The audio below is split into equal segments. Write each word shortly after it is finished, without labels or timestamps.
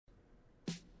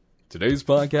Today's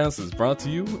podcast is brought to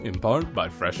you in part by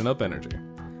Freshen Up Energy.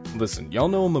 Listen, y'all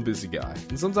know I'm a busy guy,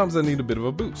 and sometimes I need a bit of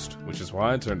a boost, which is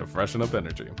why I turn to Freshen Up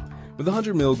Energy. With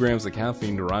 100 milligrams of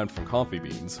caffeine derived from coffee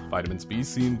beans, vitamins B,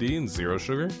 C, and D, and zero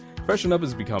sugar, Freshen Up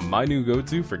has become my new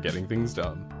go-to for getting things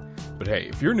done. But hey,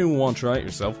 if you're new and want to try it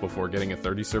yourself before getting a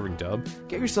 30-serving tub,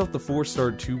 get yourself the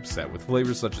 4-star tube set with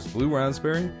flavors such as Blue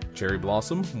Raspberry, Cherry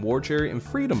Blossom, War Cherry, and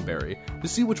Freedom Berry to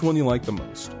see which one you like the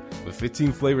most. With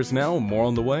 15 flavors now and more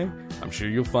on the way, I'm sure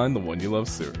you'll find the one you love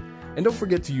soon. And don't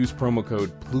forget to use promo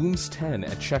code PLUMES10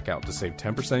 at checkout to save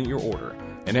 10% of your order.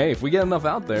 And hey, if we get enough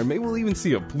out there, maybe we'll even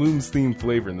see a Plumes-themed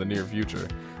flavor in the near future.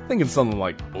 Thinking something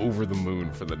like Over the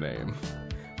Moon for the name.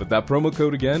 But that promo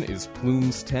code again is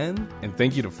PLUMES10, and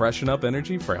thank you to Freshen Up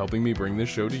Energy for helping me bring this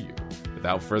show to you.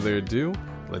 Without further ado,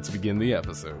 let's begin the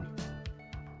episode.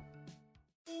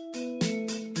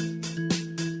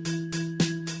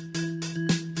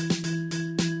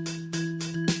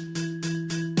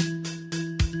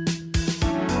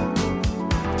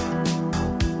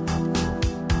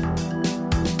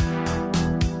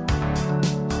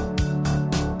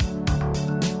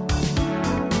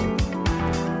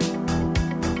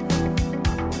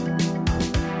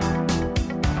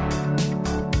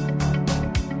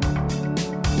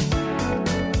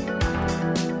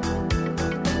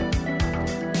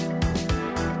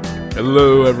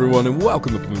 Hello everyone and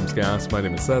welcome to PlumesCast. My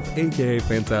name is Seth, aka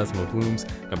Phantasmal Plumes.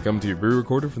 I'm coming to you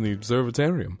pre-recorded from the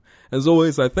Observatarium. As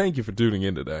always, I thank you for tuning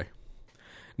in today.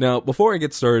 Now, before I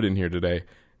get started in here today,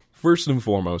 first and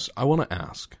foremost, I want to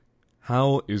ask,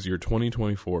 how is your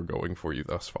 2024 going for you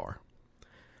thus far?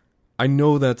 I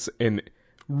know that's an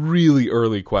really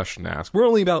early question to ask.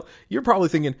 You're probably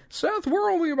thinking, Seth, we're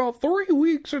only about 3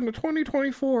 weeks into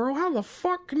 2024. Oh, how the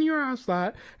fuck can you ask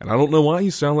that? And I don't know why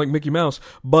you sound like Mickey Mouse,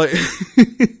 but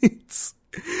it's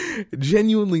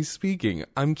genuinely speaking,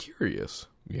 I'm curious,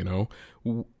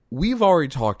 We've already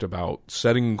talked about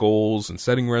setting goals and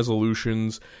setting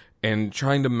resolutions and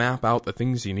trying to map out the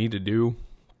things you need to do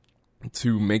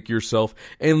to make yourself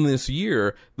and this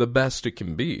year the best it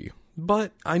can be.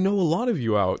 But I know a lot of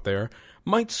you out there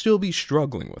might still be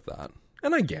struggling with that.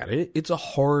 And I get it. It's a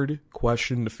hard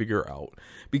question to figure out.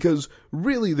 Because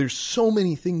really, there's so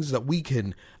many things that we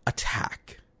can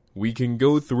attack. We can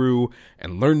go through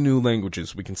and learn new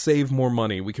languages. We can save more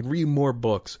money. We can read more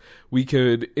books. We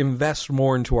could invest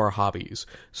more into our hobbies.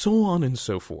 So on and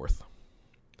so forth.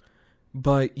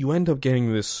 But you end up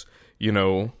getting this,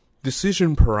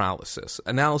 decision paralysis.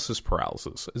 Analysis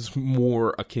paralysis is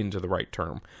more akin to the right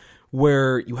term.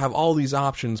 Where you have all these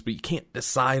options, but you can't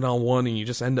decide on one, and you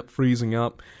just end up freezing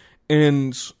up.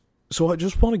 And so I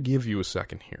just want to give you a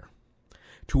second here.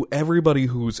 To everybody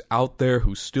who's out there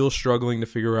who's still struggling to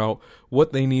figure out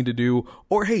what they need to do,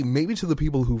 or hey, maybe to the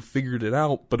people who figured it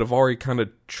out, but have already kind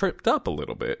of tripped up a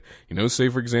little bit. Say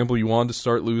for example, you wanted to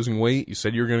start losing weight, you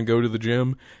said you were going to go to the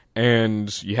gym,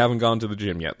 and you haven't gone to the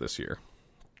gym yet this year.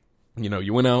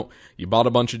 You went out, you bought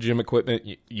a bunch of gym equipment,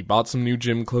 you bought some new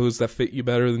gym clothes that fit you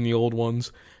better than the old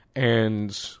ones,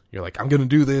 and you're like, I'm going to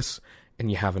do this,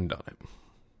 and you haven't done it.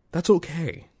 That's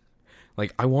okay.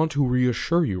 I want to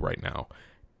reassure you right now.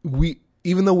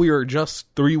 Even though we are just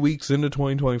 3 weeks into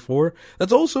 2024,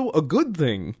 that's also a good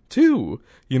thing, too.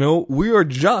 We are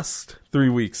just 3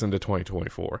 weeks into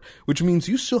 2024, which means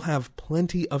you still have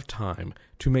plenty of time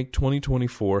to make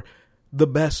 2024 the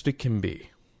best it can be.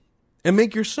 And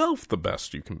make yourself the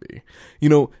best you can be.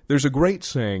 There's a great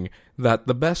saying that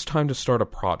the best time to start a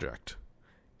project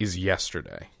is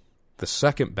yesterday. The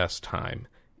second best time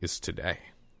is today.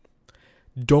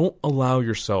 Don't allow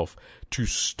yourself to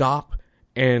stop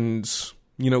and,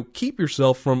 keep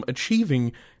yourself from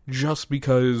achieving just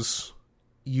because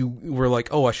you were like,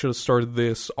 oh, I should have started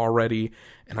this already,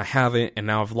 and I haven't, and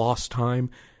now I've lost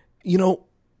time.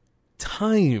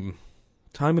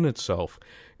 Time in itself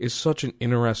is such an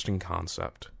interesting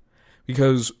concept.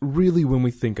 Because really, when we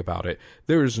think about it,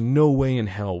 there is no way in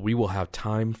hell we will have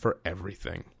time for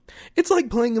everything. It's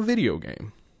like playing a video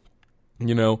game.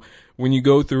 When you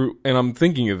go through, and I'm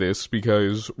thinking of this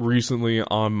because recently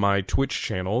on my Twitch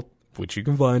channel, which you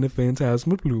can find at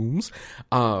Phantasmal Plumes,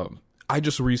 I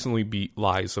just recently beat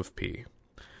Lies of P.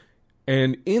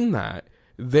 And in that,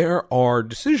 there are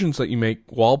decisions that you make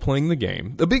while playing the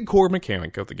game. The big core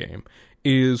mechanic of the game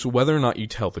is whether or not you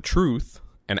tell the truth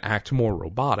and act more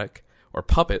robotic or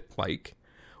puppet-like,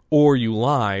 or you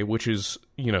lie, which is,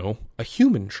 a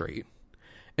human trait.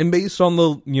 And based on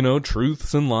the,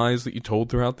 truths and lies that you told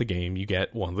throughout the game, you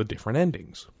get one of the different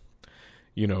endings.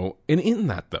 And in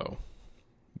that, though,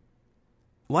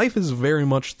 life is very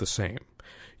much the same.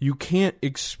 You can't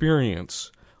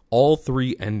experience all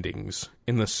 3 endings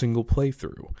in the single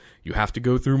playthrough. You have to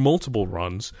go through multiple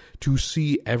runs to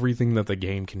see everything that the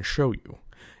game can show you.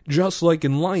 Just like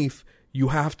in life, you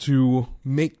have to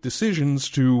make decisions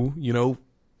to,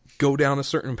 go down a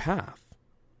certain path.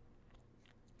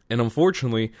 And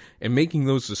unfortunately, in making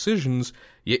those decisions,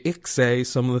 you ixay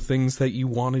some of the things that you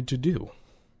wanted to do.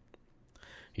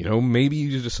 Maybe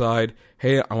you decide,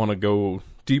 hey, I want to go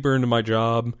deeper into my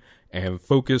job and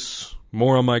focus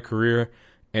more on my career.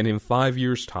 And in 5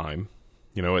 years' time,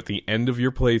 at the end of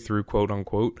your playthrough, quote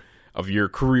unquote, of your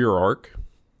career arc,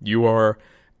 you are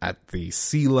at the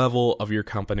C-level of your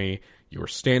company. You're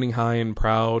standing high and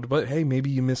proud, but hey, maybe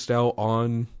you missed out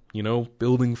on,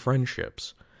 building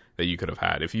friendships that you could have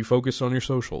had if you focused on your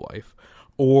social life.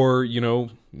 Or,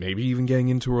 maybe even getting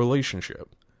into a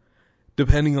relationship,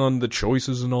 depending on the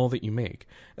choices and all that you make.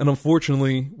 And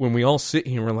unfortunately, when we all sit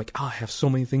here and we're like, I have so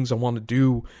many things I want to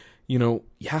do, you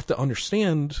have to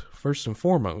understand, first and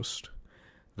foremost,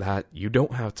 that you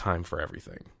don't have time for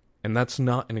everything. And that's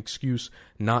not an excuse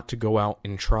not to go out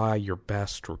and try your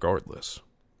best regardless.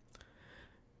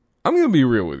 I'm going to be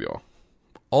real with y'all.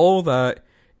 All that,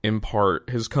 in part,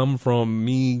 has come from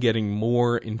me getting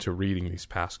more into reading these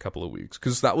past couple of weeks,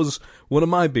 because that was one of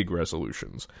my big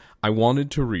resolutions. I wanted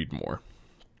to read more.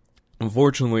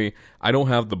 Unfortunately, I don't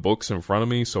have the books in front of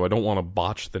me, so I don't want to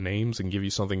botch the names and give you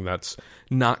something that's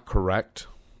not correct.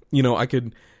 I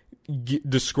could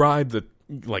describe the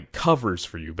covers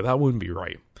for you, but that wouldn't be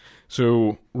right.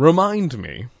 So remind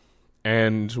me,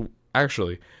 and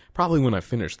actually, probably when I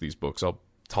finish these books, I'll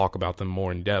talk about them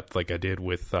more in depth, like I did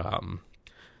with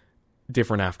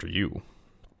Different After You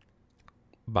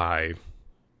by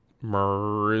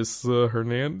Marissa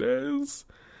Hernandez.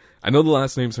 I know the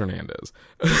last name's Hernandez.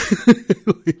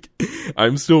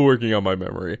 I'm still working on my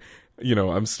memory.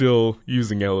 I'm still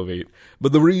using Elevate.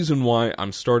 But the reason why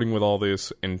I'm starting with all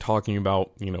this and talking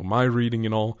about, my reading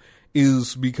and all,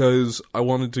 is because I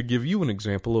wanted to give you an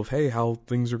example of, hey, how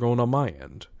things are going on my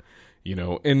end.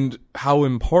 And how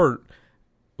in part,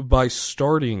 by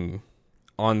starting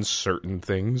on certain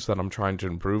things that I'm trying to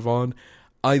improve on,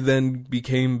 I then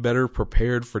became better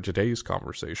prepared for today's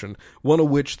conversation, one of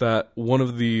which that one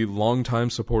of the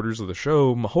longtime supporters of the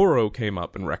show, Mahoro, came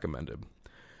up and recommended.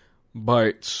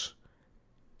 But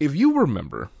if you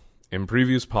remember, in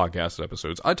previous podcast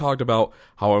episodes, I talked about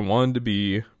how I wanted to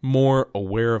be more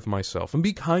aware of myself and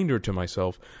be kinder to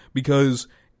myself, because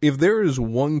if there is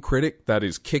one critic that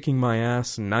is kicking my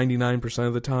ass 99%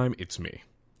 of the time, it's me.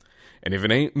 And if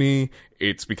it ain't me,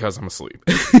 it's because I'm asleep.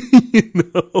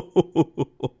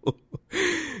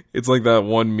 It's like that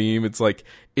one meme. It's like,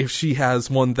 if she has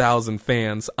 1,000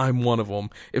 fans, I'm one of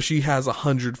them. If she has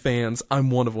 100 fans,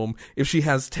 I'm one of them. If she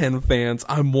has 10 fans,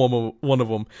 I'm one of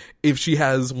them. If she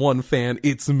has 1 fan,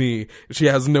 it's me. If she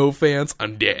has no fans,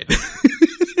 I'm dead.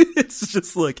 It's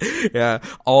just like, yeah,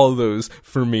 all of those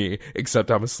for me,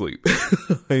 except I'm asleep.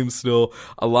 I'm still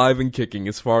alive and kicking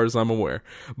as far as I'm aware.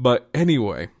 But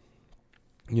anyway,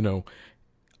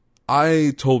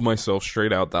 I told myself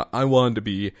straight out that I wanted to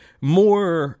be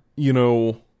more,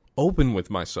 open with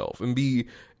myself and be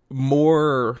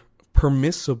more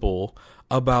permissible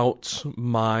about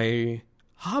my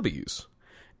hobbies.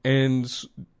 And,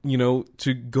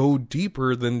 to go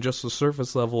deeper than just the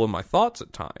surface level of my thoughts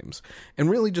at times. And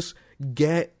really just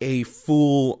get a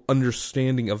full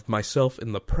understanding of myself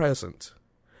in the present.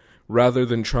 Rather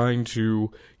than trying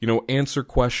to, answer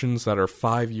questions that are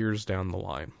 5 years down the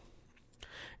line.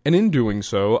 And in doing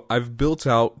so, I've built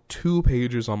out 2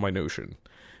 pages on my Notion,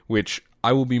 which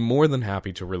I will be more than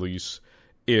happy to release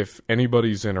if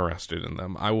anybody's interested in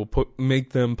them. I will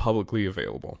make them publicly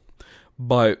available.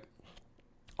 But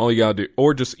all you gotta do,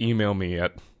 or just email me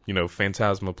at,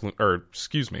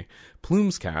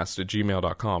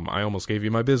 PlumesCast@gmail.com. I almost gave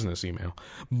you my business email,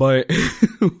 but,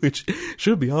 which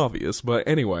should be obvious, but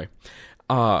anyway,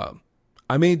 I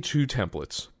made 2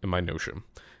 templates in my Notion.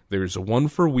 There's one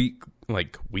for week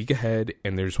ahead,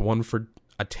 and there's one for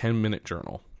a 10-minute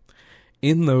journal.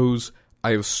 In those,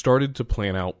 I have started to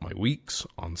plan out my weeks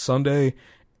on Sunday,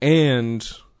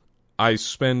 and I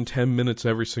spend 10 minutes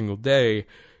every single day,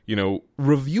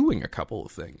 reviewing a couple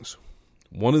of things.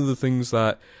 One of the things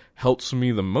that helps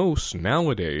me the most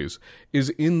nowadays is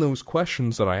in those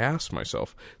questions that I ask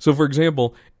myself. So, for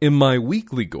example, in my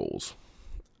weekly goals,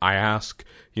 I ask,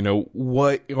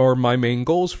 what are my main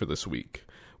goals for this week?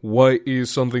 What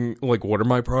are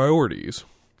my priorities?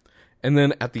 And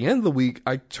then at the end of the week,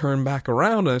 I turn back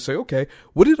around and I say, okay,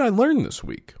 what did I learn this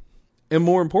week? And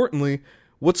more importantly,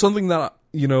 what's something that,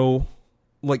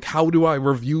 how do I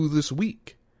review this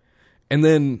week? And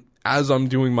then as I'm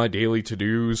doing my daily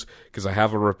to-dos, because I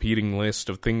have a repeating list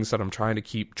of things that I'm trying to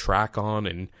keep track on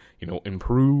and,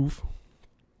 improve,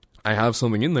 I have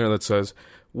something in there that says,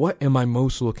 what am I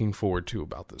most looking forward to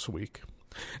about this week?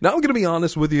 Now, I'm going to be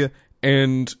honest with you,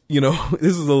 and, this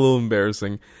is a little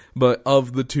embarrassing, but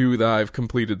of the 2 that I've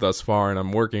completed thus far, and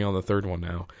I'm working on the 3rd one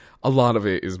now, a lot of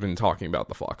it has been talking about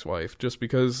the Fox wife, just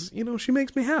because, she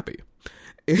makes me happy.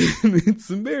 And it's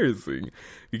embarrassing,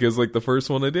 because, the first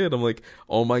one I did, I'm like,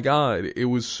 oh my god, it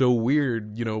was so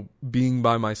weird, being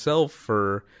by myself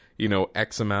for,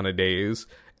 X amount of days,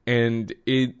 and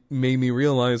it made me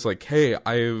realize, hey,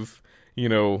 I've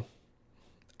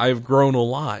grown a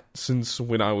lot since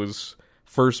when I was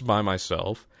first by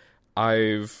myself.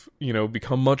 I've,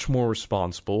 become much more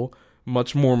responsible,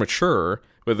 much more mature,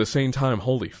 but at the same time,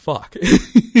 holy fuck.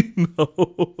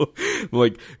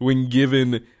 When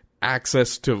given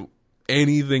access to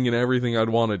anything and everything I'd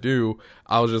want to do,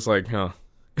 I was just like, huh.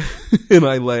 And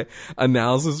I let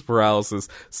analysis paralysis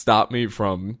stop me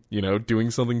from,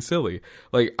 doing something silly.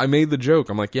 I made the joke.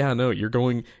 I'm like, yeah, no, you're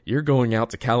going out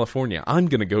to California. I'm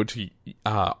going to go to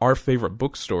our favorite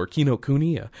bookstore,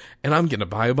 Kinokuniya, and I'm going to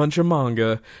buy a bunch of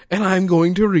manga, and I'm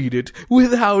going to read it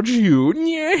without you.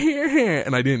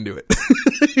 And I didn't do it.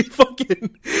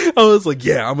 I was like,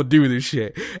 yeah, I'm going to do this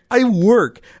shit. I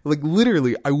work,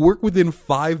 literally, I work within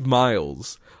 5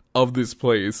 miles of this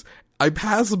place. I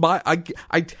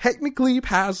technically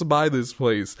pass by this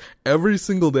place every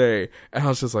single day, and I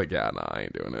was just like, yeah, nah, I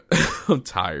ain't doing it. I'm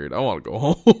tired. I want to go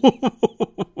home.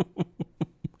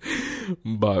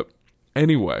 But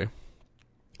anyway,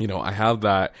 I have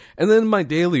that. And then my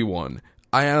daily one,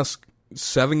 I ask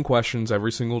 7 questions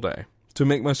every single day to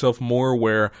make myself more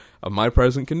aware of my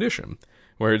present condition,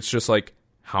 where it's just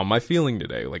how am I feeling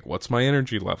today? What's my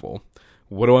energy level?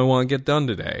 What do I want to get done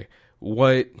today?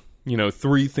 What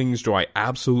 3 things do I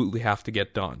absolutely have to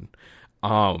get done?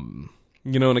 And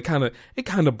it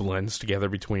kind of blends together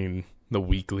between the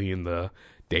weekly and the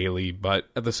daily, but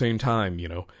at the same time,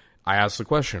 I ask the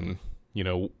question,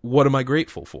 what am I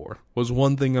grateful for? What's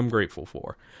one thing I'm grateful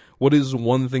for? What is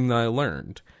one thing that I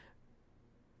learned?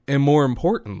 And more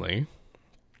importantly,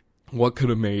 what could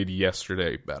have made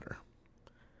yesterday better?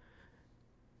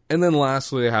 And then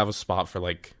lastly, I have a spot for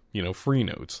free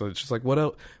notes. So it's just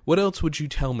what else would you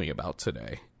tell me about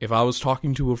today? If I was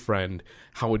talking to a friend,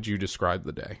 how would you describe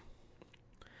the day?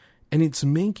 And it's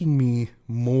making me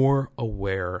more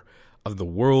aware of the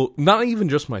world, not even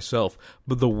just myself,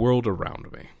 but the world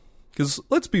around me. Because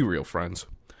let's be real, friends.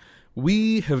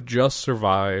 We have just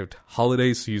survived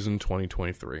holiday season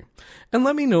 2023. And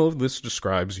let me know if this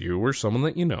describes you or someone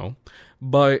that you know.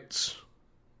 But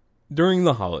during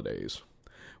the holidays,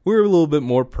 we're a little bit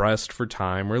more pressed for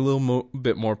time. We're a little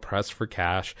bit more pressed for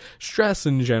cash. Stress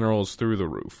in general is through the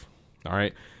roof. All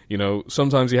right?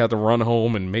 Sometimes you have to run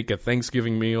home and make a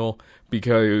Thanksgiving meal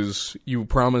because you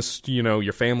promised,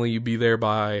 your family you'd be there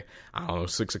by,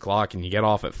 6 o'clock, and you get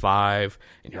off at 5,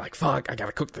 and you're like, fuck, I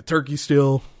gotta cook the turkey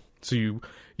still. So you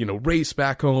race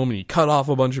back home, and you cut off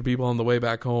a bunch of people on the way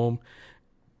back home.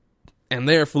 And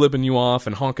they're flipping you off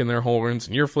and honking their horns,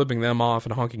 and you're flipping them off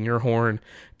and honking your horn.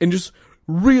 And just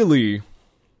really,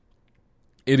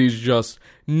 it is just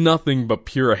nothing but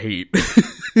pure hate.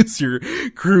 As you're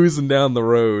cruising down the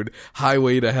road,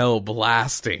 highway to hell,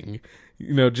 blasting,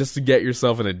 just to get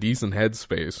yourself in a decent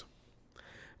headspace.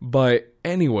 But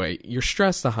anyway, you're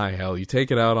stressed to high hell. You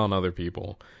take it out on other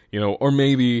people, or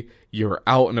maybe you're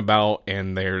out and about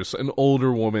and there's an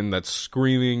older woman that's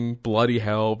screaming bloody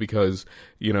hell because,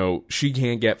 she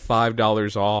can't get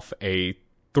 $5 off a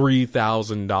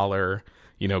 $3,000,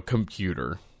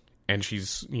 computer. And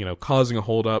she's, causing a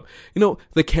holdup.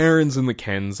 The Karens and the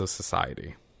Kens of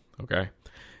society. Okay?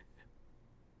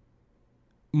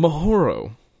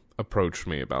 Mahoro approached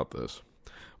me about this.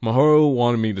 Mahoro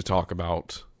wanted me to talk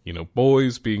about,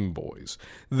 boys being boys.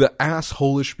 The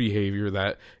assholish behavior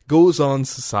that goes on in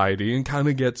society and kind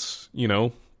of gets,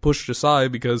 pushed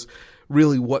aside because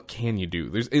really what can you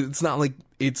do? It's not like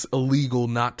it's illegal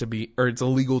not to be, or it's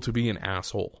illegal to be an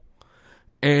asshole.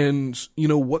 And,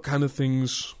 what kind of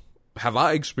things have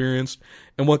I experienced,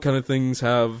 and what kind of things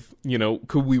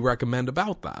could we recommend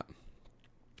about that?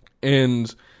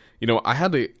 And, I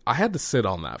had to sit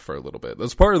on that for a little bit.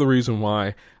 That's part of the reason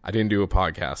why I didn't do a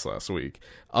podcast last week.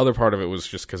 Other part of it was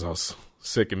just because I was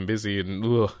sick and busy, and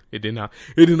it did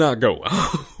not go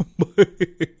well. But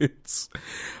it's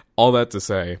all that to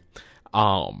say,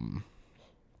 I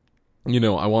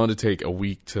wanted to take a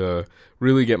week to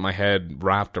really get my head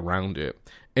wrapped around it.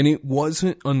 And it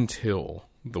wasn't until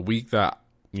the week that,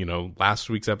 last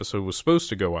week's episode was supposed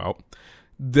to go out,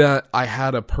 that I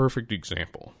had a perfect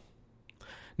example.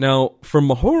 Now, from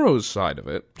Mahoro's side of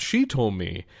it, she told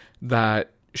me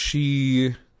that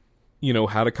she,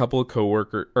 had a couple of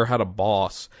coworkers, or had a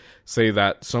boss say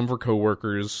that some of her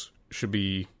coworkers should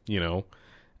be,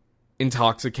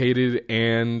 intoxicated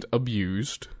and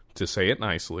abused, to say it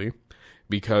nicely,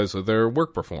 because of their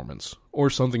work performance, or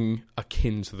something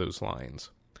akin to those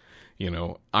lines.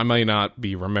 I might not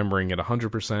be remembering it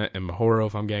 100%, and Mahoro,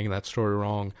 if I'm getting that story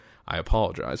wrong, I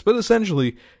apologize. But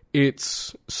essentially,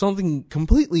 it's something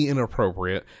completely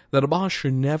inappropriate that a boss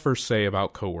should never say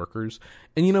about coworkers.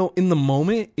 And, in the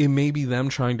moment, it may be them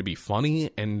trying to be funny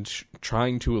and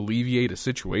trying to alleviate a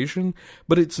situation,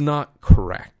 but it's not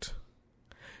correct.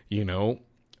 And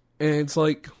it's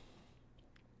like,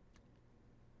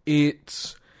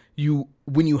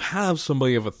 when you have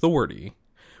somebody of authority,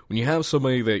 when you have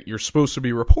somebody that you're supposed to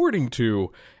be reporting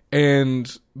to,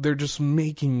 and they're just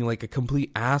making like a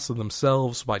complete ass of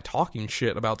themselves by talking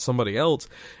shit about somebody else,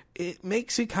 it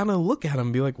makes you kind of look at them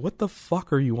and be like, what the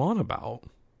fuck are you on about?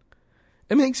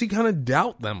 It makes you kind of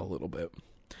doubt them a little bit.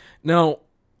 Now,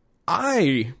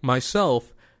 I,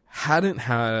 myself, hadn't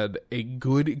had a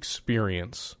good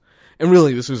experience. And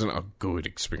really, this isn't a good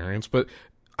experience, but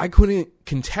I couldn't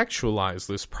contextualize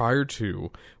this prior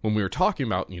to when we were talking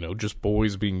about, just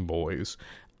boys being boys,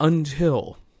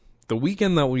 until the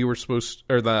weekend that we were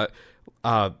that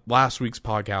last week's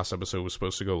podcast episode was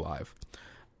supposed to go live.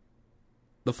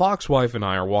 The Fox wife and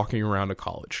I are walking around a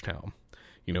college town.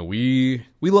 We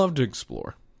love to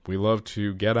explore. We love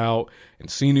to get out and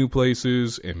see new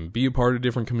places and be a part of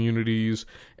different communities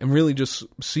and really just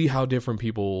see how different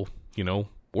people,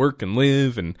 work and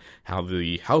live and how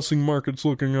the housing market's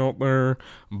looking out there.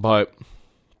 But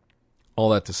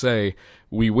all that to say,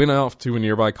 we went off to a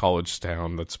nearby college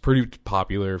town that's pretty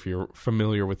popular if you're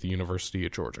familiar with the University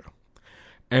of Georgia.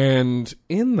 And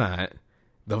in that,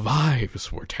 the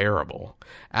vibes were terrible.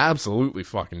 Absolutely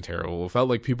fucking terrible. It felt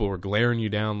like people were glaring you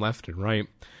down left and right.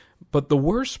 But the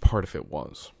worst part of it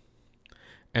was,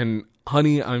 and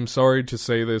honey, I'm sorry to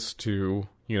say this to,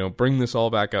 bring this all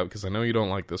back up because I know you don't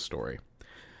like this story.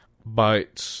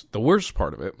 But the worst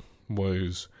part of it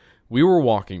was we were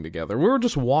walking together. We were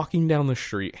just walking down the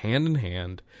street hand in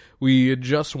hand. We had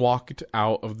just walked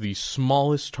out of the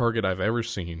smallest Target I've ever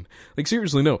seen. Like,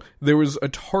 seriously, no. There was a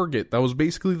Target that was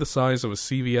basically the size of a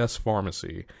CVS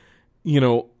pharmacy,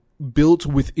 built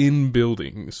within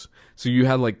buildings. So you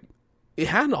had, it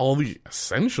had all the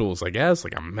essentials, I guess,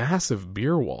 like a massive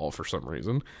beer wall for some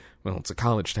reason. Well, it's a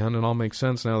college town, and it all makes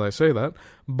sense now that I say that.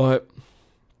 But,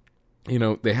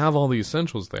 they have all the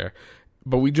essentials there.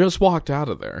 But we just walked out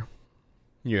of there,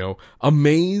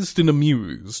 amazed and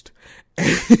amused.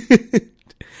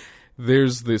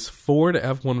 There's this Ford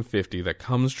F-150 that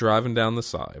comes driving down the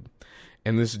side,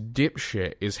 and this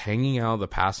dipshit is hanging out of the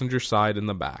passenger side in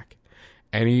the back.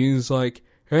 And he's like,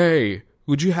 hey,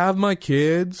 would you have my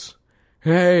kids?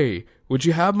 Hey, would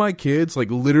you have my kids? Like,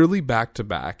 literally back to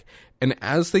back. And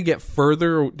as they get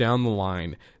further down the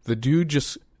line, the dude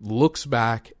just looks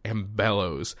back and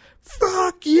bellows,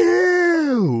 fuck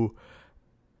you!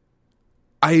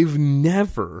 I've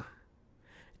never,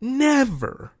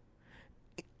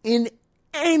 in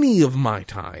any of my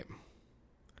time,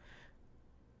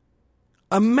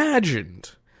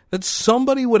 imagined that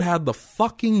somebody would have the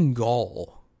fucking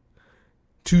gall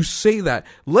to say that,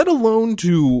 let alone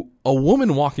to a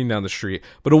woman walking down the street,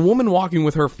 but a woman walking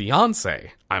with her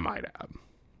fiance, I might add.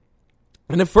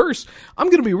 And at first, I'm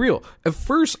going to be real, at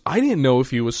first I didn't know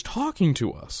if he was talking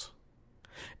to us.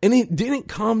 And it didn't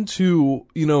come to,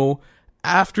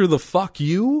 after the fuck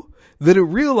you, then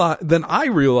I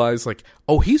realized, like,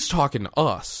 oh, he's talking to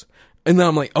us. And then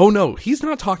I'm like, oh no, he's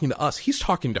not talking to us, he's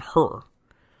talking to her.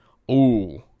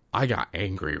 Oh, I got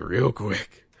angry real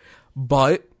quick.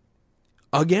 But,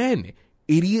 again,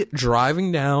 idiot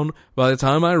driving down, by the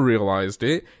time I realized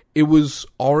it, it was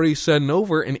already said and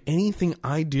over, and anything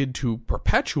I did to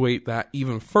perpetuate that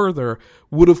even further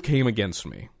would have came against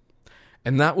me.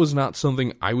 And that was not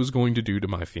something I was going to do to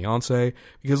my fiance,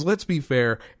 because let's be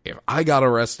fair, if I got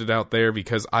arrested out there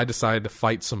because I decided to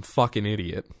fight some fucking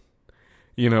idiot,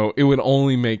 it would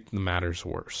only make the matters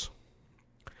worse.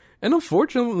 And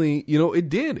unfortunately, it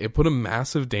did. It put a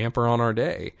massive damper on our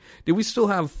day. Did we still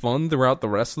have fun throughout the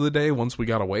rest of the day once we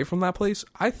got away from that place?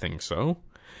 I think so.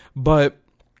 But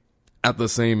at the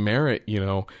same merit,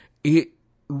 it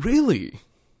really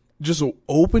just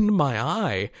opened my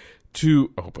eyes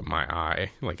to the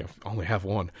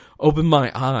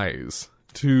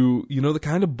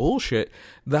kind of bullshit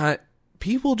that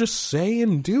people just say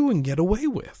and do and get away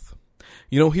with.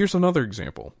 Here's another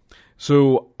example.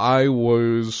 So I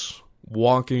was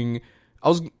leaving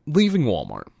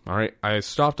Walmart, all right? I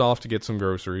stopped off to get some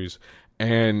groceries,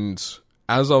 And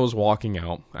as I was walking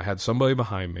out, I had somebody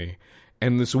behind me,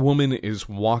 and this woman is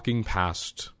walking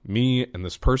past me and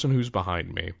this person who's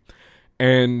behind me.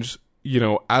 And, you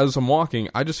know, as I'm walking,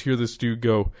 I just hear this dude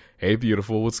go, "Hey,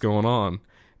 beautiful, what's going on?"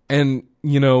 And,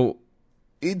 you know,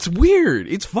 it's weird.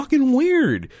 It's fucking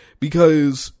weird.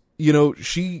 Because, you know,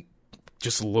 she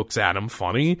just looks at him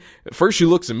funny. At first she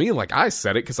looks at me like I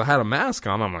said it because I had a mask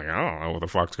on. I'm like, I don't know what the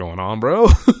fuck's going on, bro.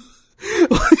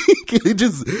 Like, they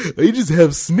just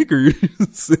have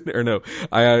Snickers. Or no,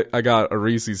 I got a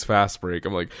Reese's Fast Break.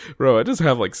 I'm like, bro, I just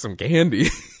have like some candy.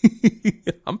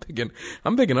 I'm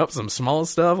picking up some small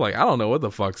stuff. Like, I don't know what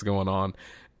the fuck's going on.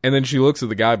 And then she looks at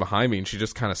the guy behind me and she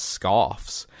just kind of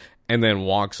scoffs and then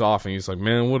walks off, and he's like,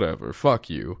 "Man, whatever, fuck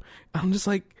you." I'm just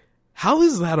like, how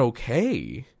is that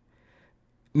okay?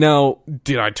 Now,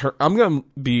 I'm going to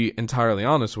be entirely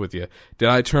honest with you. Did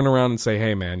I turn around and say,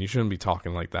 "Hey man, you shouldn't be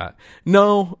talking like that"?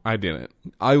 No, I didn't.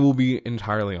 I will be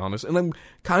entirely honest. And I'm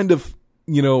kind of,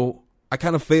 you know, I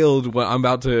kind of failed what I'm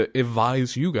about to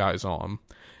advise you guys on.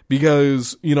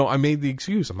 Because, you know, I made the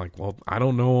excuse. I'm like, well, I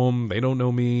don't know them. They don't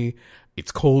know me.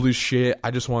 It's cold as shit.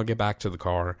 I just want to get back to the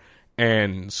car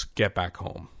and get back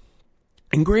home.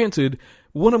 And granted,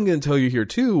 what I'm going to tell you here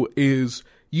too is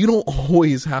you don't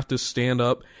always have to stand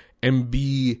up and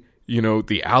be, you know,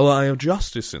 the ally of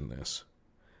justice in this.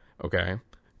 Okay?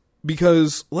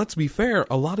 Because, let's be fair,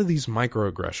 a lot of these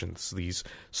microaggressions, these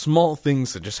small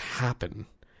things that just happen,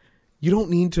 you don't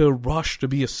need to rush to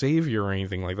be a savior or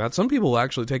anything like that. Some people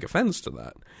actually take offense to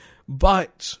that.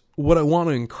 But what I want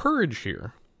to encourage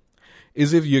here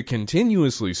is if you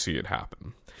continuously see it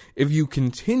happen, if you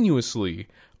continuously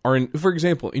are in, for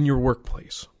example, in your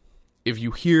workplace, if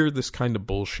you hear this kind of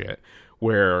bullshit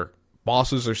where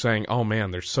bosses are saying, "Oh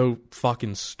man, they're so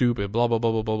fucking stupid, blah, blah,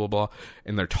 blah, blah, blah, blah, blah,"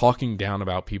 and they're talking down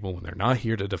about people when they're not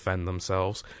here to defend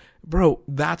themselves, bro,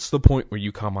 that's the point where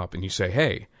you come up and you say,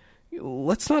 "Hey,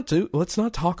 let's not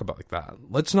talk about that.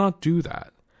 Let's not do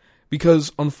that."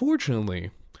 Because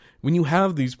unfortunately, when you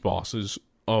have these bosses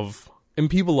and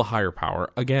people of higher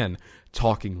power, again,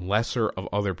 talking lesser of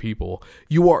other people,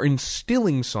 you are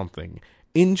instilling something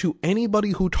into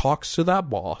anybody who talks to that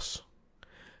boss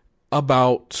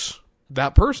about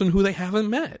that person who they haven't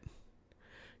met.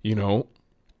 You know?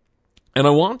 And I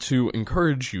want to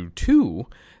encourage you, too,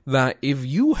 that if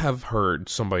you have heard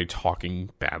somebody talking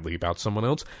badly about someone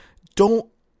else, don't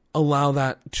allow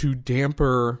that to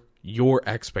damper your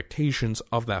expectations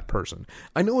of that person.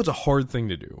 I know it's a hard thing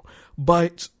to do,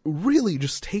 but really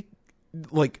just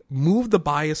move the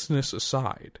biasness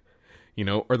aside, you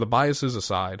know, or the biases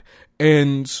aside,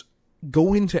 and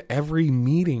go into every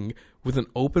meeting with an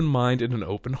open mind and an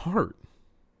open heart.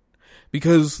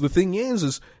 Because the thing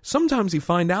is sometimes you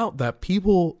find out that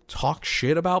people talk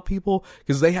shit about people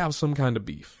because they have some kind of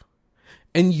beef.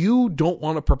 And you don't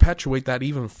want to perpetuate that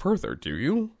even further, do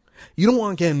you? You don't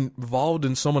want to get involved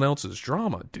in someone else's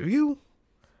drama, do you?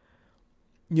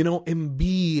 You know, and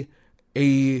be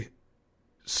a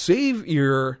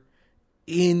savior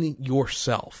in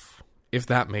yourself, if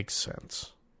that makes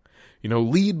sense. You know,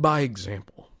 lead by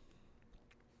example.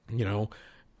 You know,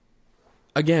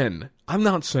 again, I'm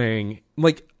not saying,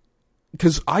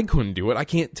 because I couldn't do it. I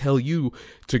can't tell you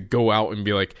to go out and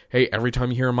be like, "Hey, every time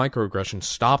you hear a microaggression,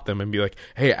 stop them," and be like,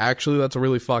 "Hey, actually, that's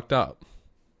really fucked up."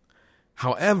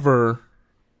 However,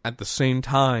 at the same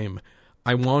time,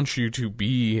 I want you to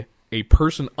be a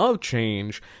person of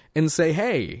change and say,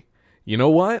 "Hey, you know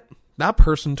what? That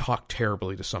person talked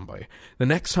terribly to somebody. The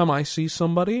next time I see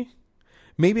somebody,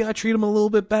 maybe I treat them a little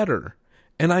bit better.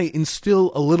 And I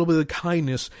instill a little bit of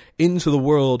kindness into the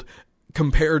world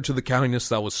compared to the kindness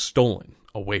that was stolen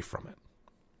away from it."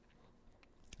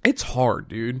 It's hard,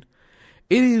 dude.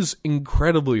 It is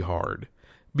incredibly hard.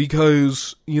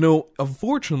 Because, you know,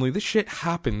 unfortunately, this shit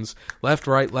happens left,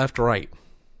 right, left, right.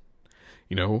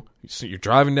 You know, you're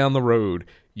driving down the road,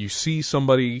 you see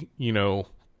somebody, you know,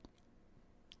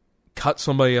 cut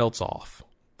somebody else off.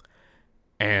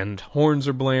 And horns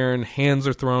are blaring, hands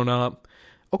are thrown up.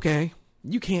 Okay,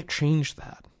 you can't change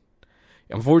that.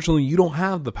 Unfortunately, you don't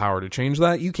have the power to change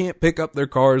that. You can't pick up their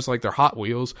cars like they're Hot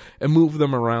Wheels and move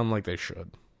them around like they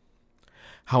should.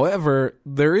 However,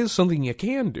 there is something you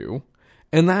can do.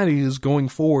 And that is, going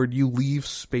forward, you leave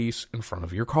space in front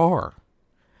of your car.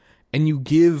 And you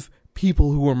give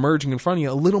people who are merging in front of you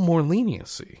a little more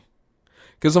leniency.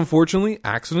 Because unfortunately,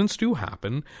 accidents do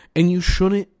happen, and you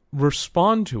shouldn't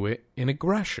respond to it in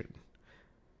aggression.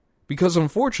 Because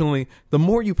unfortunately, the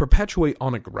more you perpetuate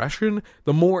on aggression,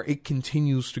 the more it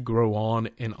continues to grow on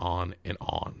and on and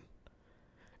on.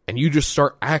 And you just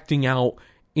start acting out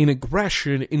in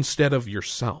aggression instead of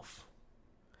yourself.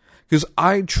 Because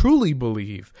I truly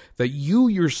believe that you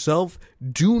yourself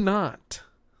do not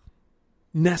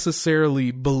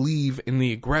necessarily believe in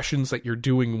the aggressions that you're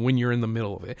doing when you're in the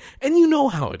middle of it. And you know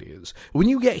how it is. When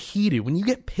you get heated, when you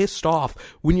get pissed off,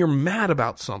 when you're mad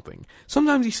about something,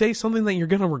 sometimes you say something that you're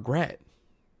going to regret.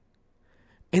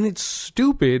 And it's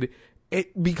stupid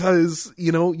because,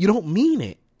 you don't mean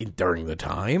it during the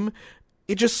time.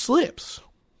 It just slips.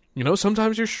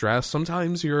 Sometimes you're stressed.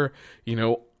 Sometimes you're,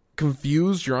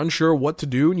 confused. You're unsure what to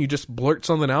do. And you just blurt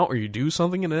something out or you do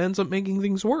something and it ends up making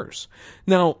things worse.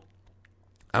 Now,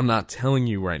 I'm not telling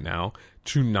you right now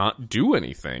to not do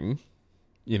anything.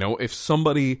 If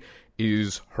somebody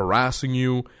is harassing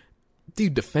you,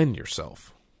 defend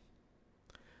yourself.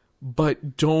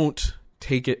 But don't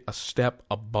take it a step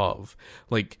above.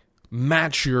 Like,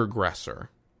 match your aggressor.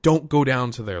 Don't go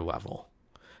down to their level.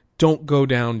 Don't go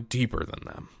down deeper than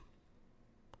them.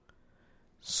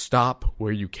 Stop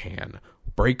where you can.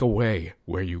 Break away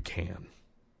where you can.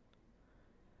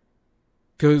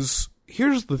 Because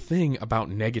here's the thing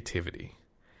about negativity.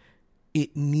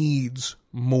 It needs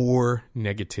more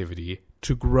negativity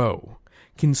to grow.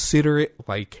 Consider it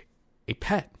like a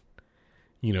pet,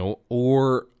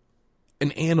 or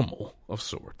an animal of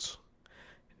sorts.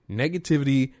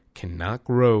 Negativity cannot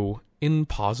grow in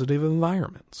positive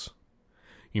environments.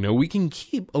 We can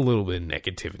keep a little bit of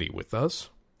negativity with us,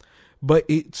 but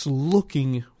it's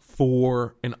looking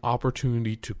for an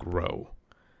opportunity to grow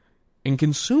and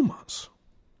consume us.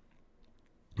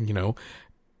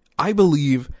 I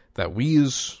believe that we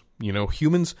as,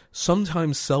 humans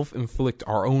sometimes self-inflict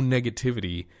our own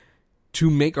negativity to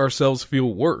make ourselves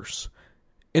feel worse.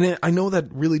 And I know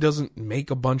that really doesn't make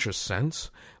a bunch of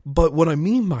sense, but what I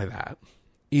mean by that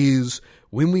is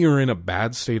when we are in a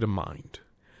bad state of mind,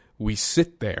 we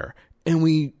sit there and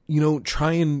we,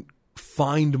 try and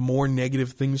find more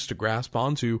negative things to grasp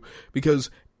onto, because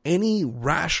any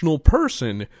rational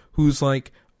person who's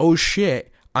like, oh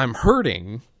shit, I'm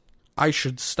hurting, I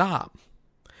should stop.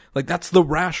 Like, that's the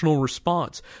rational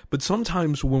response. But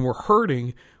sometimes when we're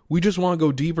hurting, we just want to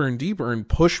go deeper and deeper and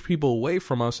push people away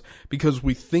from us because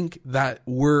we think that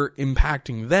we're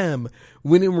impacting them,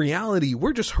 when in reality,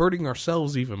 we're just hurting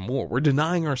ourselves even more. We're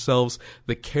denying ourselves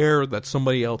the care that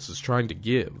somebody else is trying to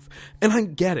give. And I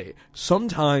get it.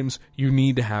 Sometimes you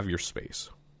need to have your space.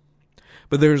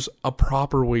 But there's a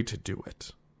proper way to do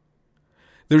it.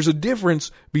 There's a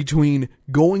difference between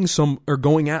going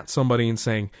at somebody and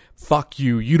saying, fuck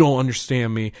you, you don't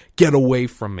understand me, get away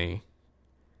from me,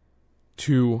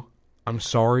 to, I'm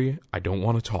sorry, I don't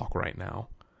want to talk right now.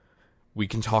 We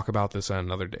can talk about this at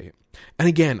another date. And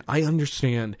again, I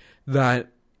understand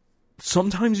that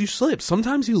sometimes you slip.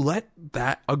 Sometimes you let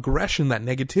that aggression, that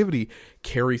negativity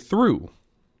carry through.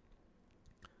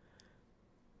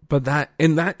 But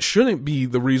that shouldn't be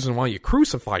the reason why you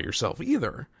crucify yourself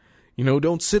either.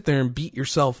 Don't sit there and beat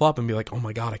yourself up and be like, oh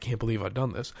my God, I can't believe I've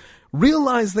done this.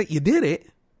 Realize that you did it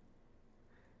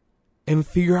and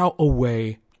figure out a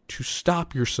way to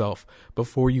stop yourself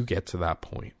before you get to that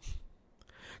point.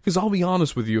 Because I'll be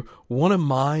honest with you, one of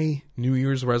my New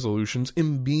Year's resolutions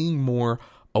in being more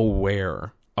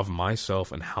aware of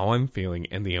myself and how I'm feeling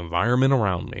and the environment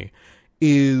around me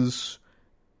is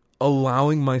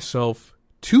allowing myself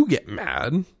to get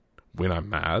mad when I'm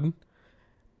mad.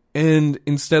 And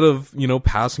instead of,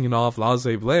 passing it off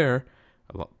laissez-faire,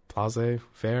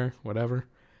 whatever,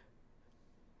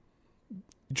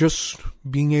 just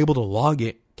being able to log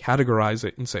it, categorize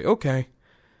it, and say, okay,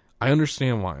 I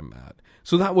understand why I'm mad.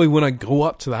 So that way when I go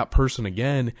up to that person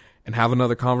again and have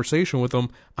another conversation with them,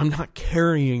 I'm not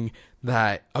carrying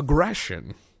that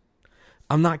aggression.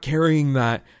 I'm not carrying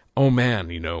that, oh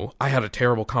man, I had a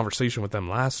terrible conversation with them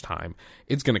last time.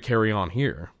 It's going to carry on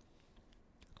here.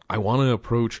 I want to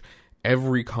approach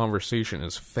every conversation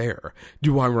as fair.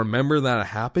 Do I remember that it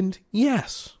happened?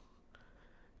 Yes.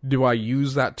 Do I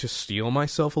use that to steel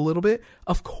myself a little bit?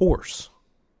 Of course.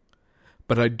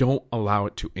 But I don't allow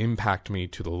it to impact me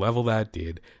to the level that it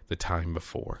did the time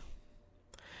before.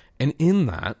 And in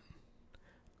that,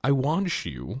 I want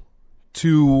you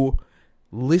to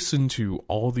listen to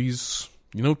all these,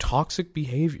 toxic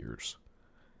behaviors.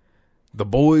 The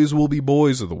boys will be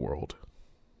boys of the world.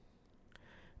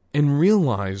 And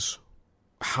realize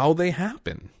how they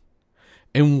happen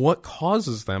and what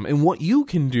causes them and what you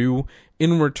can do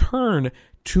in return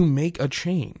to make a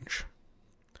change.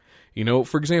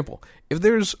 For example, if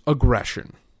there's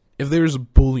aggression, if there's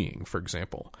bullying, for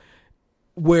example,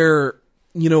 where,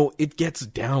 it gets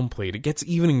downplayed, it gets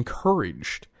even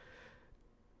encouraged,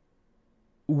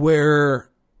 where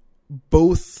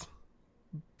both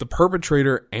the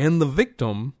perpetrator and the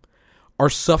victim are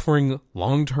suffering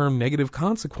long-term negative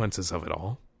consequences of it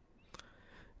all,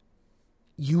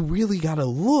 you really got to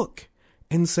look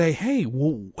and say, hey,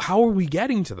 well, how are we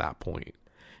getting to that point?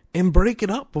 And break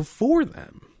it up before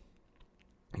then.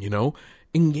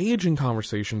 Engage in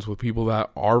conversations with people that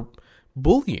are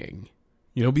bullying.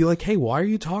 Be like, hey, why are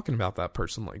you talking about that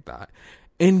person like that?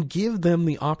 And give them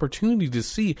the opportunity to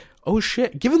see, oh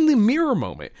shit, give them the mirror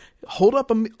moment. Hold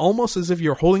up, almost as if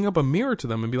you're holding up a mirror to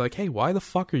them and be like, hey, why the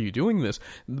fuck are you doing this?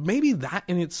 Maybe that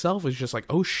in itself is just like,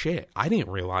 oh shit, I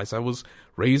didn't realize I was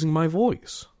raising my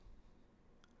voice.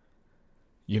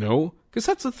 Because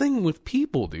that's the thing with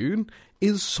people, dude,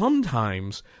 is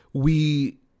sometimes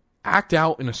we act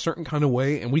out in a certain kind of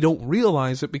way and we don't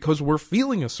realize it because we're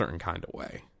feeling a certain kind of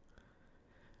way.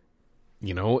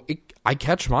 I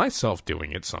catch myself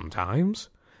doing it sometimes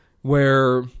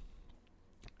where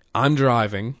I'm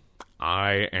driving,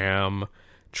 I am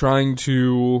trying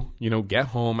to, get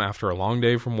home after a long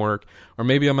day from work, or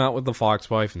maybe I'm out with the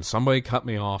fox wife and somebody cut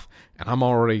me off and I'm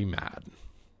already mad.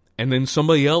 And then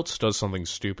somebody else does something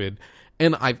stupid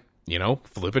and I,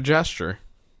 flip a gesture.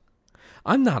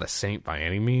 I'm not a saint by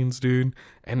any means, dude.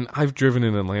 And I've driven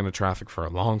in Atlanta traffic for a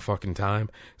long fucking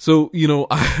time. So,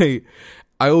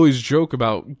 I always joke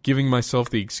about giving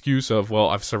myself the excuse of, well,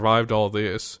 I've survived all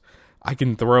this. I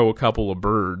can throw a couple of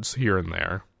birds here and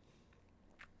there.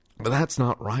 But that's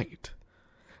not right.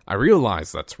 I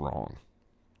realize that's wrong.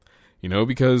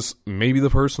 Because maybe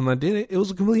the person that did it was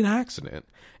a complete accident.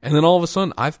 And then all of a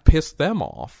sudden, I've pissed them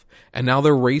off. And now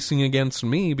they're racing against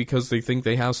me because they think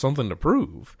they have something to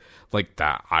prove. Like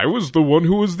that, I was the one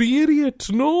who was the idiot.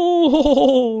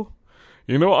 No!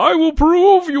 I will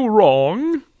prove you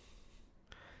wrong.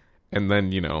 And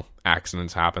then,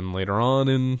 accidents happen later on,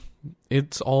 and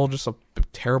it's all just a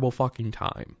terrible fucking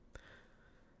time.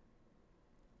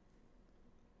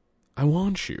 I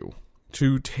want you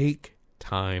to take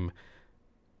time.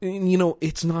 And,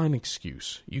 it's not an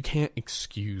excuse. You can't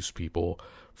excuse people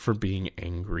for being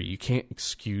angry. You can't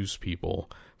excuse people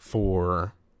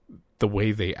for the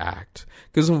way they act.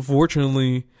 Because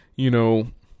unfortunately, it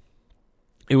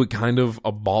would kind of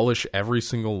abolish every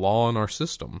single law in our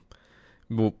system.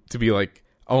 To be like,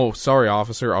 oh, sorry,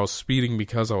 officer, I was speeding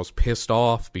because I was pissed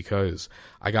off because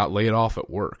I got laid off at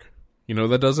work.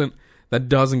 That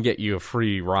doesn't get you a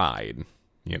free ride,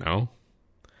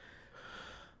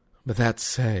 But that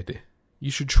said,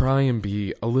 you should try and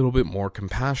be a little bit more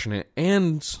compassionate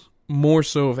and more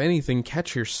so, if anything,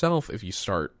 catch yourself if you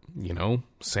start,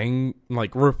 saying,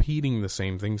 repeating the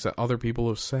same things that other people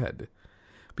have said.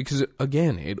 Because,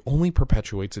 again, it only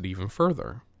perpetuates it even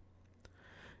further.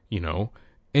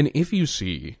 And if you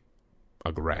see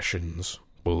aggressions,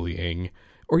 bullying,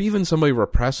 or even somebody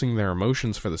repressing their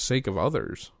emotions for the sake of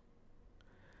others,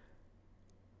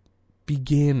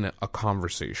 begin a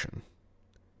conversation.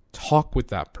 Talk with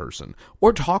that person,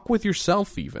 or talk with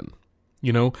yourself even.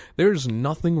 There's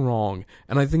nothing wrong,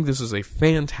 and I think this is a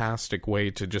fantastic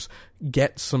way to just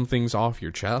get some things off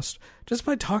your chest, just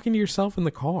by talking to yourself in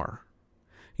the car.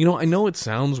 I know it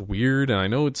sounds weird, and I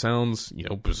know it sounds,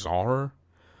 bizarre,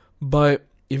 but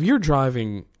if you're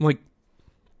driving,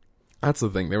 that's the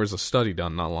thing. There was a study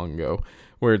done not long ago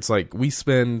where it's we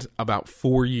spend about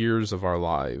 4 years of our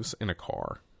lives in a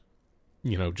car,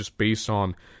 just based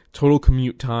on total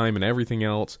commute time and everything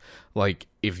else.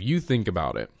 If you think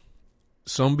about it,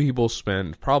 some people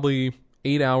spend probably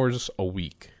 8 hours a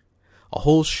week, a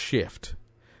whole shift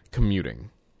commuting.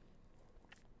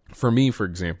 For me, for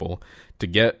example, to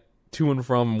get to and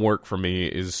from work for me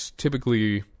is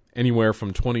typically anywhere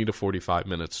from 20 to 45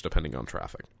 minutes, depending on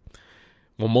traffic.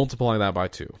 We'll multiply that by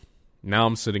 2. Now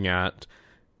I'm sitting at,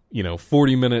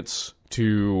 40 minutes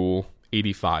to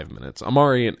 85 minutes. I'm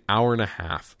already an hour and a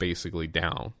half, basically,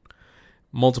 down.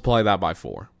 Multiply that by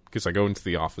 4, because I go into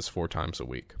the office 4 times a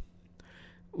week.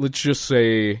 Let's just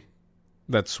say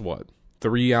that's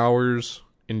 3 hours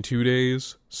in 2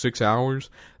 days, 6 hours?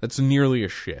 That's nearly a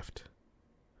shift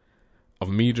of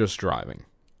me just driving,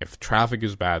 if traffic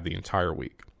is bad the entire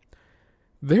week.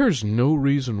 There's no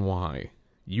reason why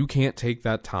you can't take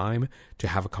that time to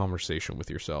have a conversation with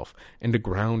yourself and to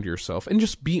ground yourself and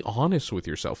just be honest with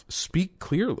yourself. Speak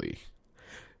clearly.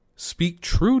 Speak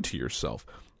true to yourself.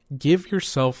 Give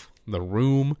yourself the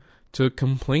room to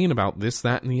complain about this,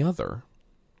 that, and the other.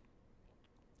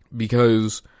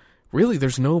 Because really,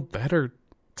 there's no better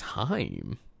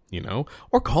time,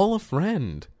 Or call a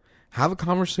friend. Have a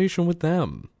conversation with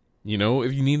them,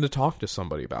 if you need to talk to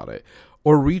somebody about it.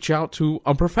 Or reach out to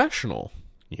a professional,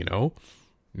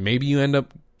 Maybe you end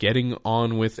up getting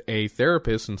on with a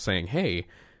therapist and saying, hey,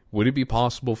 would it be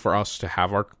possible for us to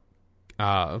have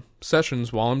our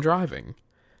sessions while I'm driving?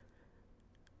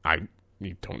 I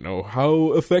don't know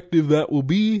how effective that will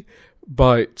be,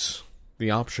 but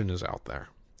the option is out there.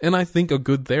 And I think a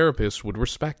good therapist would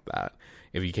respect that.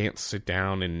 If you can't sit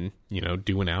down and,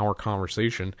 do an hour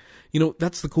conversation,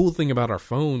 that's the cool thing about our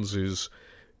phones is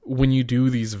when you do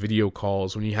these video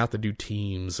calls, when you have to do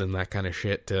Teams and that kind of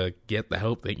shit to get the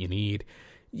help that you need,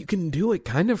 you can do it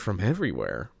kind of from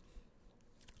everywhere.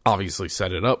 Obviously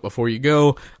set it up before you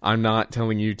go. I'm not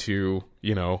telling you to,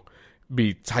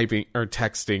 be typing or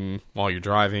texting while you're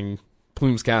driving.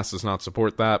 PlumesCast does not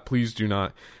support that. Please do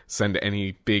not send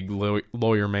any big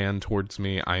lawyer man towards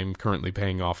me. I am currently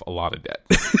paying off a lot of debt.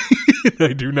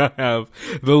 I do not have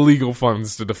the legal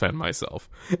funds to defend myself.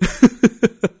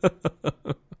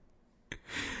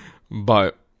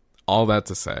 But all that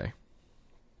to say,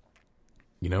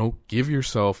 give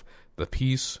yourself the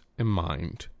peace and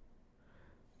mind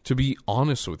to be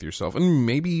honest with yourself and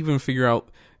maybe even figure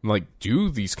out, do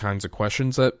these kinds of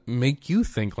questions that make you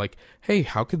think hey,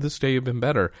 how could this day have been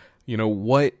better?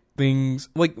 What things,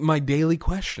 my daily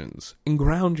questions, and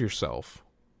ground yourself.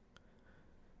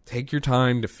 Take your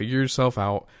time to figure yourself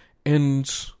out. And,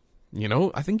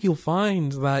 I think you'll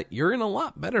find that you're in a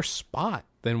lot better spot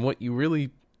than what you really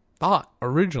thought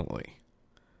originally.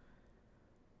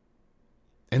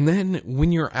 And then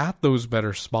when you're at those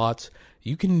better spots,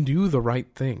 you can do the right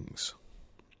things.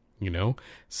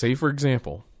 Say for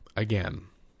example, again,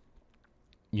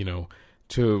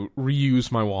 to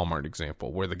reuse my Walmart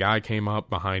example, where the guy came up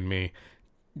behind me,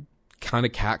 kind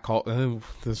of catcalled,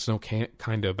 there's no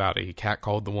kind of about it, he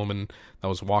catcalled the woman that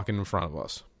was walking in front of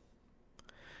us.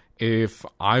 If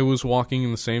I was walking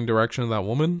in the same direction of that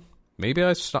woman, maybe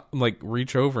I stop,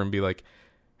 reach over and be like,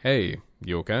 hey,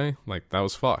 you okay? That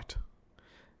was fucked.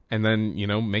 And then,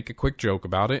 make a quick joke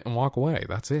about it and walk away.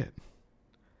 That's it.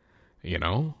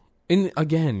 And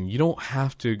again, you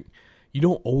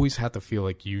don't always have to feel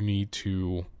like you need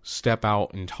to step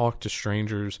out and talk to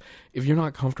strangers. If you're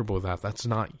not comfortable with that, that's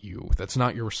not you. That's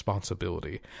not your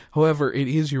responsibility. However, it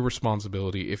is your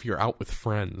responsibility if you're out with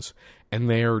friends and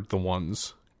they're the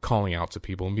ones calling out to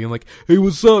people and being like, hey,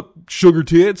 what's up, sugar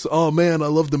tits? Oh man, I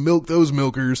love to milk those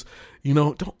milkers.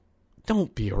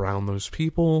 Don't be around those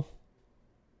people.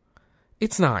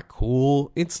 It's not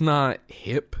cool. It's not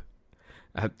hip.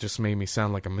 That just made me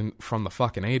sound like I'm from the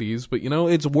fucking 80s. But,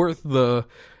 it's worth the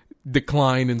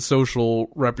decline in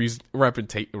social reputation.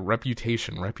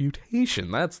 Reputation,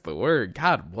 that's the word.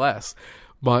 God bless.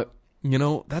 But,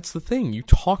 that's the thing. You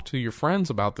talk to your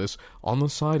friends about this on the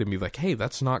side and be like, hey,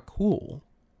 that's not cool.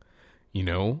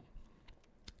 And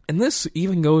this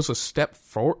even goes a step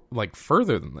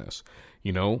further than this.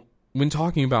 When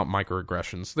talking about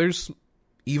microaggressions, there's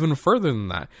even further than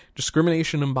that,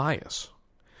 discrimination and bias.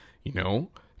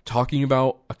 Talking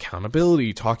about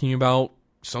accountability, talking about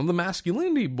some of the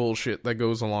masculinity bullshit that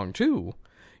goes along too.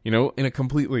 In a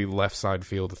completely left side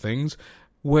field of things,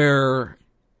 where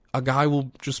a guy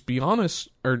will just be honest,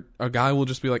 or a guy will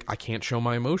just be like, I can't show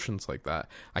my emotions like that.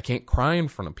 I can't cry in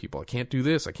front of people. I can't do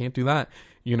this. I can't do that.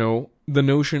 The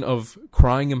notion of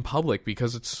crying in public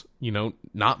because it's,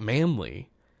 not manly.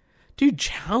 Dude,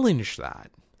 challenge that.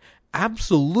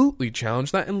 Absolutely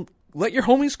challenge that and let your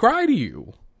homies cry to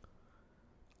you.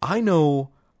 I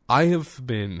know I have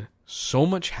been so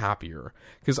much happier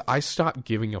because I stopped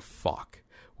giving a fuck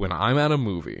when I'm at a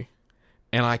movie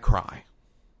and I cry.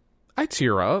 I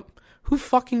tear up. Who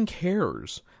fucking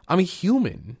cares? I'm a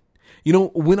human.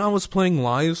 When I was playing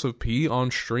Lies of P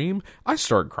on stream, I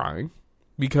started crying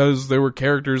because there were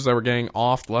characters that were getting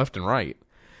off left and right.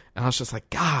 And I was just like,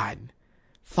 God,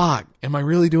 fuck, am I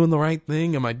really doing the right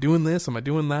thing? Am I doing this? Am I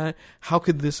doing that? How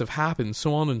could this have happened?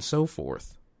 So on and so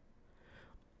forth.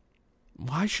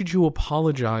 Why should you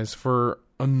apologize for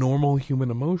a normal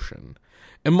human emotion?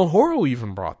 And Mahoro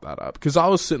even brought that up. Because I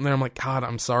was sitting there, I'm like, God,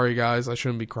 I'm sorry, guys. I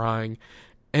shouldn't be crying.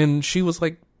 And she was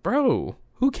like, bro,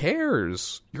 who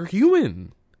cares? You're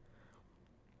human.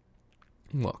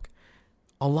 Look,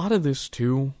 a lot of this,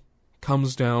 too,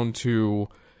 comes down to,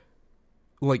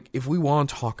 if we want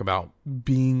to talk about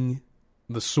being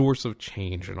the source of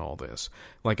change in all this,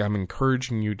 like I'm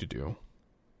encouraging you to do,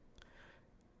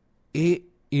 it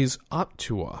is up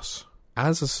to us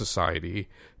as a society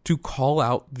to call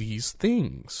out these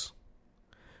things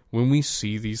when we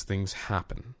see these things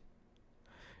happen.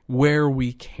 Where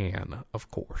we can,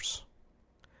 of course.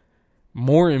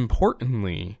 More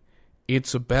importantly,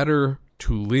 it's better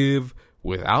to live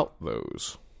without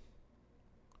those.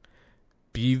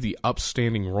 Be the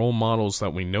upstanding role models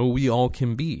that we know we all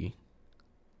can be.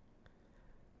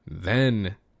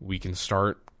 Then we can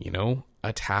start,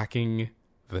 attacking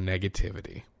the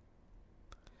negativity.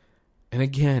 And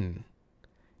again,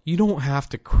 you don't have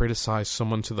to criticize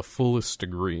someone to the fullest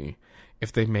degree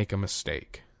if they make a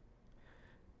mistake.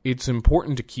 it's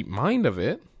important to keep mind of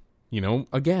it.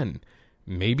 Again,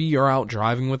 maybe you're out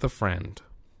driving with a friend,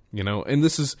 and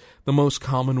this is the most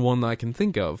common one that I can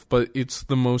think of, but it's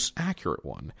the most accurate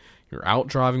one. You're out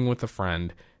driving with a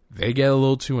friend, they get a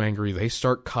little too angry, they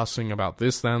start cussing about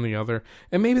this, that, and the other,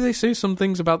 and maybe they say some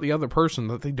things about the other person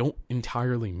that they don't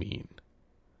entirely mean.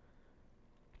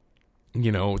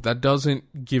 That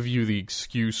doesn't give you the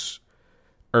excuse,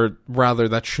 or rather,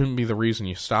 that shouldn't be the reason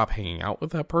you stop hanging out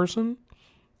with that person,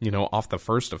 off the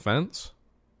first offense.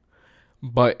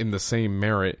 But in the same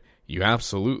merit, you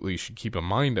absolutely should keep in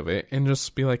mind of it and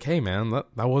just be like, hey man, that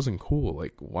wasn't cool.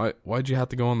 Like, why'd you have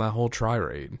to go on that whole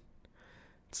tirade?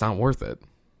 It's not worth it.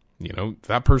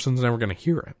 That person's never going to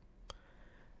hear it.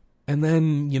 And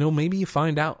then, maybe you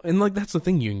find out, and like, that's the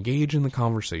thing, you engage in the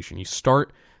conversation. You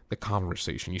start the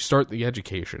conversation. You start the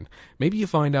education. Maybe you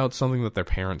find out something that their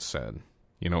parents said,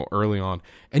 early on,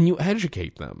 and you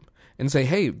educate them. And say,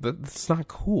 hey, that's not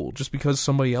cool. Just because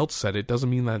somebody else said it doesn't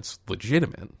mean that's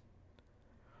legitimate.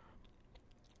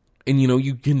 And,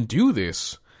 you can do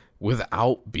this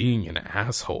without being an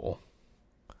asshole.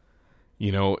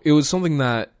 It was something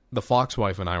that the Fox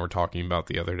wife and I were talking about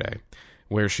the other day,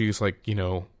 where she's like,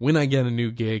 when I get a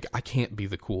new gig, I can't be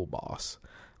the cool boss.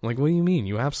 I'm like, what do you mean?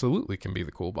 You absolutely can be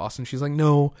the cool boss. And she's like,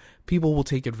 no, people will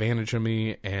take advantage of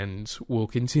me and will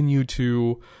continue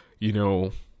to,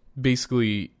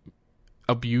 basically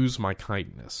abuse my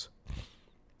kindness.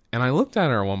 And I looked at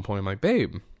her at one point, I'm like,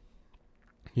 babe,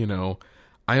 I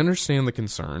understand the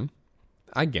concern.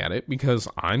 I get it, because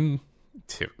I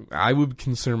would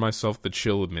consider myself the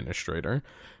chill administrator,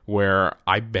 where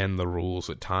I bend the rules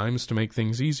at times to make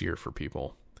things easier for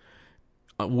people.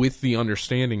 With the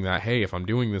understanding that, hey, if I'm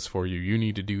doing this for you, you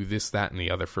need to do this, that, and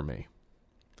the other for me.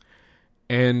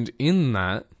 And in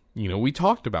that, we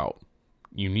talked about,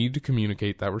 you need to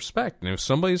communicate that respect. And if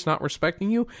somebody's not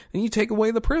respecting you, then you take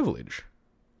away the privilege.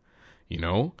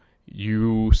 And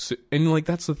like,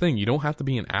 that's the thing. You don't have to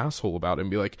be an asshole about it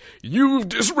and be like, you've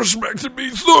disrespected me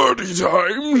 30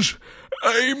 times.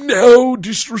 I'm now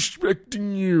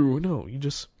disrespecting you. No, you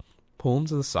just pull them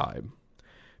to the side.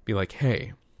 Be like,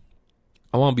 hey,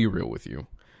 I want to be real with you.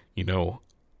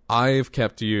 I've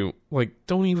kept you, like,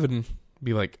 don't even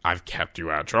be like, I've kept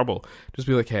you out of trouble. Just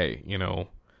be like, hey,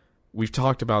 we've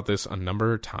talked about this a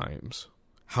number of times.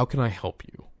 How can I help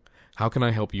you? How can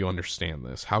I help you understand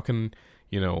this? How can,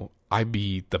 I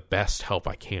be the best help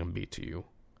I can be to you?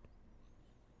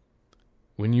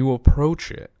 When you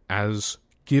approach it as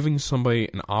giving somebody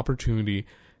an opportunity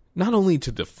not only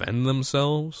to defend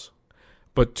themselves,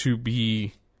 but to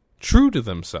be true to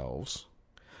themselves,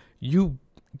 you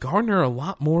garner a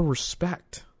lot more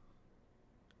respect.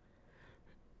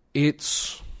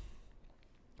 It's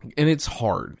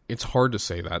hard. It's hard to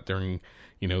say that during,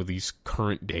 these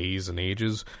current days and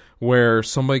ages where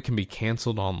somebody can be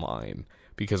canceled online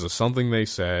because of something they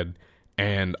said,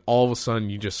 and all of a sudden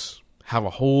you just have a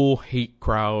whole hate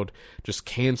crowd just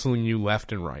canceling you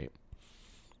left and right.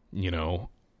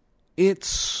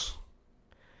 It's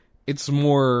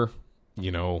more,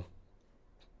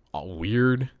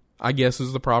 weird, I guess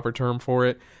is the proper term for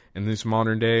it in this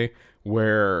modern day,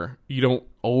 where you don't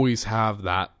always have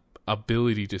that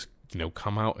ability to,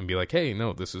 come out and be like, hey,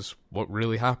 no, this is what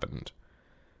really happened.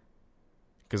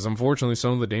 Because unfortunately,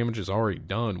 some of the damage is already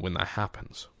done when that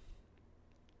happens.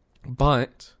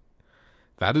 But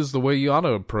that is the way you ought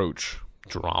to approach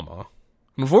drama.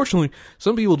 Unfortunately,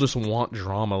 some people just want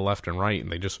drama left and right,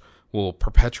 and they just will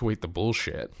perpetuate the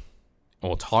bullshit and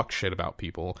will talk shit about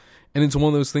people. And it's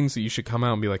one of those things that you should come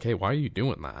out and be like, hey, why are you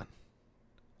doing that?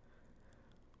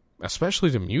 Especially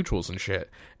to mutuals and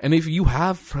shit. And if you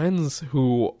have friends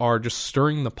who are just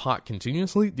stirring the pot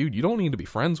continuously, dude, you don't need to be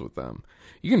friends with them.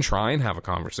 You can try and have a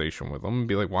conversation with them and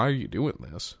be like, why are you doing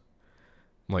this?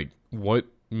 Like, what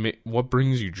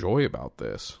brings you joy about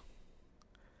this?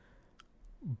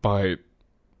 But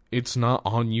it's not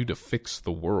on you to fix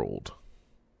the world.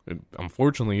 It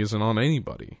unfortunately isn't on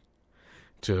anybody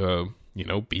to,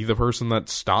 be the person that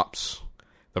stops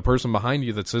the person behind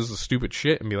you that says the stupid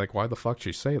shit and be like, why the fuck did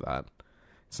you say that?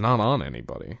 It's not on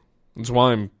anybody. That's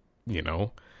why I'm,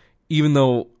 even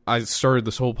though I started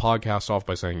this whole podcast off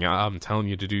by saying, yeah, I'm telling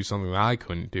you to do something that I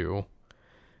couldn't do,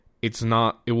 it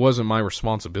wasn't my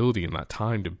responsibility in that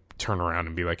time to turn around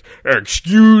and be like,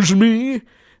 excuse me?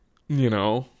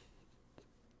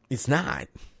 It's not.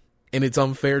 And it's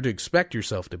unfair to expect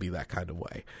yourself to be that kind of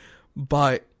way.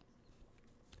 But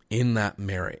in that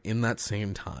merit, in that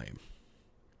same time,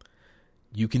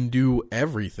 you can do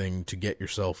everything to get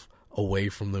yourself away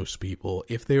from those people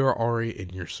if they are already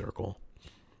in your circle.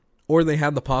 Or they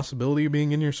had the possibility of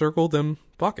being in your circle, then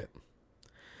fuck it.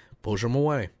 Push them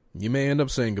away. You may end up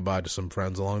saying goodbye to some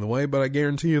friends along the way, but I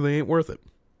guarantee you they ain't worth it.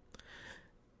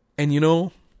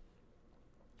 And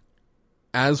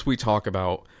as we talk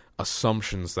about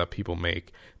assumptions that people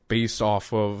make based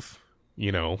off of,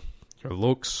 your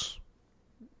looks,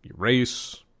 your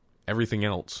race, everything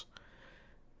else,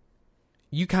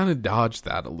 you kind of dodge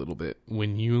that a little bit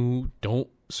when you don't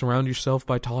surround yourself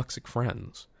by toxic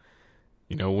friends.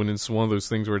 When it's one of those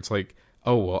things where it's like,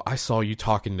 oh, well, I saw you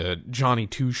talking to Johnny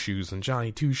Two Shoes, and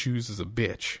Johnny Two Shoes is a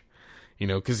bitch.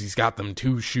 Because he's got them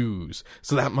two shoes.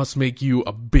 So that must make you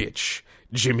a bitch,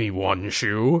 Jimmy One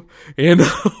Shoe. And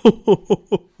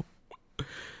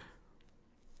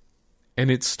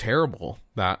it's terrible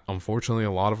that, unfortunately, a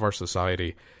lot of our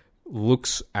society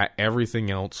looks at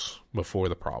everything else before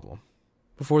the problem.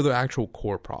 Before the actual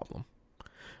core problem.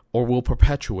 Or will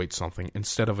perpetuate something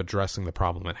instead of addressing the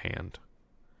problem at hand.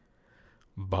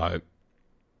 But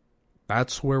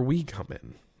that's where we come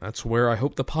in. That's where I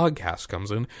hope the podcast comes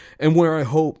in, and where I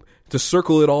hope to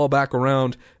circle it all back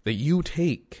around that you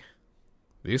take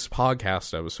this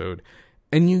podcast episode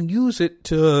and you use it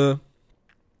to,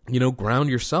 ground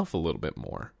yourself a little bit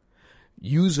more.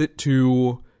 Use it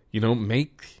to,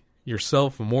 make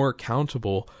yourself more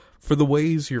accountable for the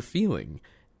ways you're feeling,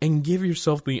 and give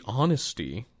yourself the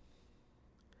honesty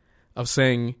of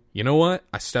saying, you know what,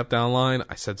 I stepped out of line,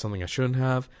 I said something I shouldn't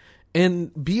have,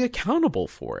 and be accountable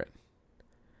for it.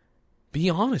 Be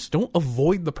honest. Don't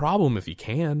avoid the problem if you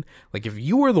can. Like, if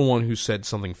you are the one who said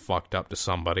something fucked up to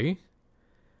somebody,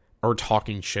 or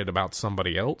talking shit about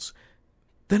somebody else,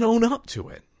 then own up to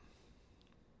it.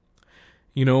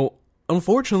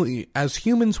 Unfortunately, as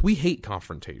humans, we hate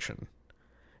confrontation.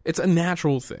 It's a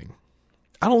natural thing.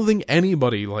 I don't think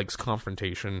anybody likes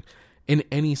confrontation in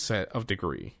any set of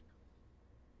degree.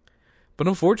 But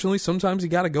unfortunately, sometimes you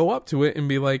gotta go up to it and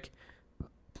be like,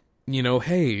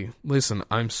 hey, listen,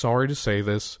 I'm sorry to say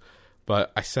this,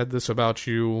 but I said this about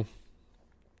you.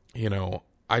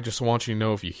 I just want you to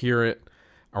know if you hear it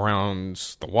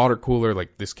around the water cooler,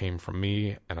 like, this came from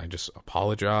me, and I just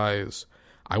apologize.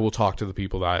 I will talk to the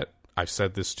people that I've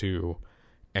said this to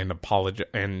and apologize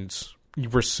and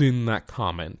rescind that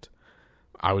comment.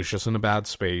 I was just in a bad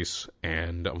space,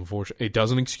 and unfortunately, it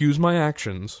doesn't excuse my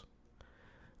actions,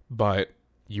 but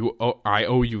I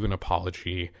owe you an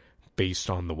apology based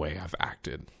on the way I've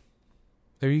acted.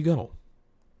 There you go.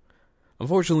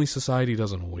 Unfortunately, society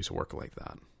doesn't always work like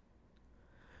that.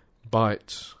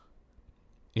 But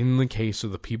in the case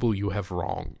of the people you have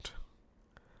wronged,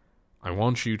 I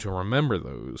want you to remember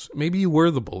those. Maybe you were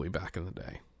the bully back in the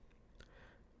day.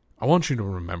 I want you to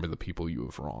remember the people you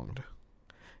have wronged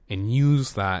and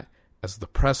use that as the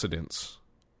precedence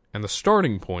and the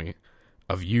starting point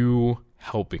of you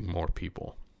helping more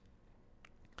people.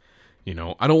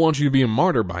 I don't want you to be a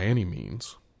martyr by any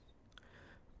means,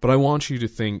 but I want you to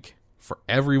think for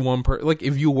every one person, like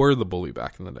if you were the bully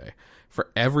back in the day, for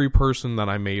every person that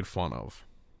I made fun of,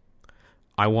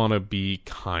 I want to be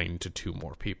kind to 2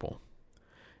 more people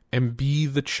and be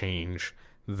the change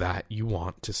that you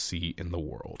want to see in the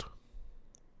world.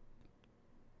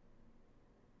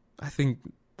 I think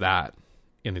that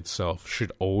in itself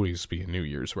should always be a New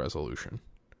Year's resolution.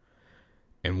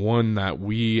 And one that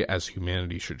we as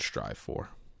humanity should strive for.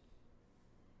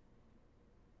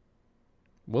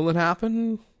 Will it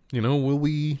happen? Will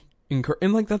we incur...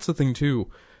 And that's the thing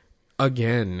too.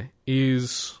 Again,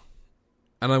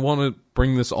 and I want to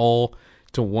bring this all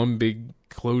to one big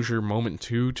closure moment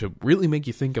too, to really make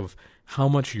you think of how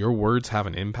much your words have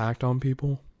an impact on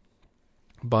people.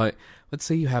 But let's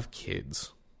say you have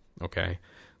kids, okay?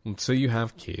 Let's say you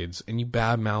have kids and you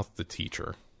badmouth the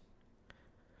teacher.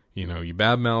 You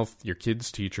badmouth your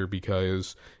kid's teacher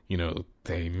because,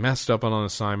 they messed up on an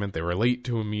assignment, they were late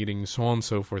to a meeting, so on and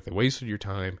so forth, they wasted your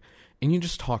time, and you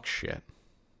just talk shit.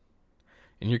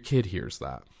 And your kid hears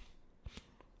that.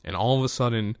 And all of a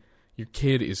sudden, your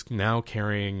kid is now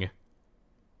carrying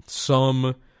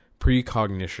some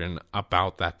precognition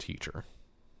about that teacher.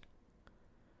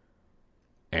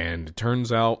 And it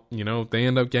turns out, they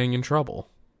end up getting in trouble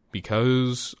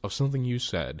because of something you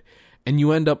said. And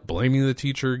you end up blaming the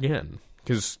teacher again.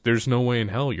 Because there's no way in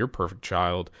hell your perfect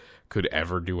child could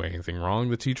ever do anything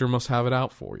wrong. The teacher must have it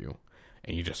out for you.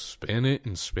 And you just spin it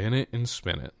and spin it and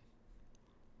spin it.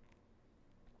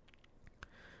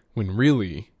 When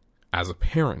really, as a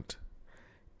parent,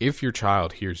 if your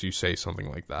child hears you say something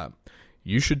like that,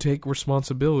 you should take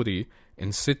responsibility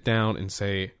and sit down and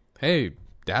say, hey,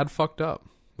 Dad fucked up.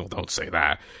 Well, don't say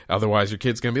that. Otherwise, your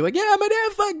kid's going to be like, yeah, my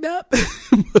dad fucked up.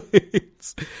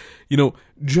 But,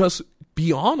 just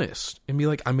be honest and be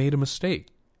like, I made a mistake.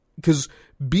 Because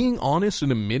being honest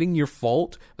and admitting your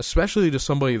fault, especially to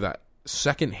somebody that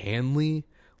secondhandly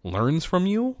learns from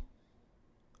you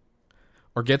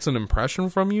or gets an impression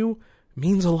from you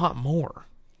means a lot more.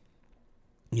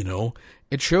 You know,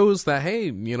 it shows that, hey,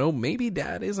 you know, maybe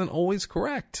dad isn't always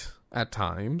correct at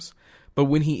times, but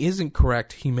when he isn't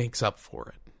correct, he makes up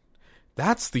for it.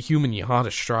 That's the human you ought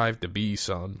to strive to be,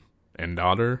 son and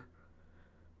daughter.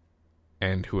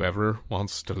 And whoever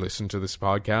wants to listen to this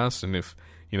podcast, and if,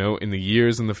 you know, in the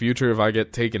years in the future, if I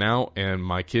get taken out and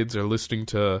my kids are listening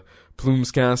to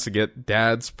PlumesCast to get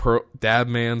dad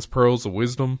man's pearls of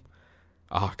wisdom,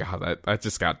 oh god, that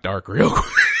just got dark real quick.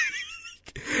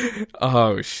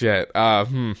 Oh shit.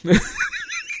 You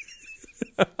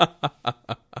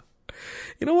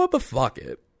know what? But fuck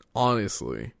it.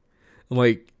 Honestly,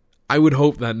 like, I would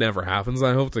hope that never happens.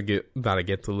 I hope that I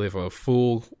get to live a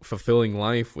full, fulfilling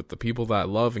life with the people that I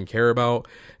love and care about,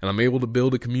 and I'm able to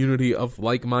build a community of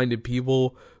like-minded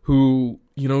people who,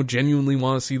 you know, genuinely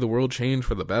want to see the world change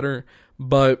for the better.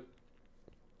 But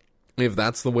if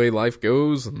that's the way life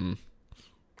goes, and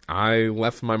I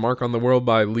left my mark on the world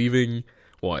by leaving,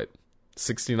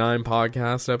 69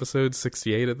 podcast episodes,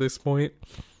 68 at this point,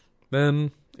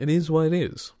 then it is what it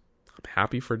is. I'm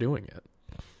happy for doing it.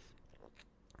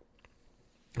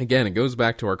 Again, it goes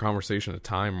back to our conversation of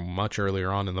time much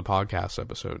earlier on in the podcast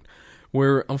episode,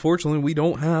 where unfortunately we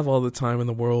don't have all the time in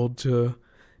the world to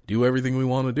do everything we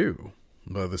want to do.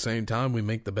 But at the same time, we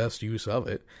make the best use of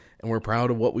it, and we're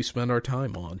proud of what we spend our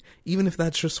time on, even if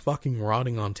that's just fucking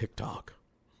rotting on TikTok.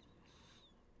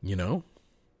 You know?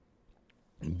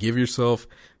 Give yourself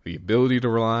the ability to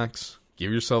relax,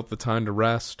 give yourself the time to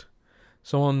rest,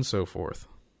 so on and so forth.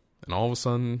 And all of a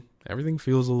sudden, everything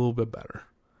feels a little bit better.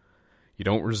 You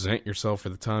don't resent yourself for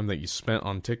the time that you spent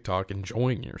on TikTok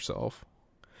enjoying yourself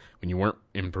when you weren't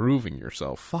improving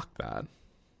yourself. Fuck that.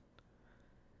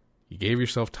 You gave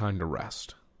yourself time to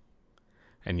rest.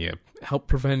 And you helped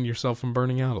prevent yourself from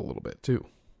burning out a little bit, too.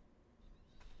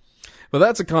 But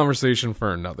that's a conversation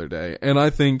for another day. And I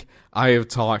think I have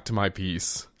talked my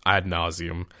piece ad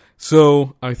nauseum.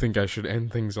 So I think I should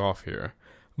end things off here.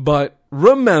 But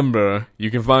remember, you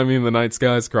can find me in the night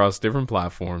skies across different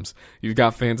platforms. You've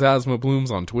got Phantasma Plumes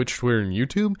on Twitch, Twitter, and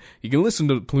YouTube. You can listen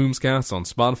to PlumesCast on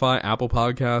Spotify, Apple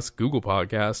Podcasts, Google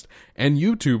Podcasts, and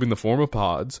YouTube in the form of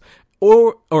pods.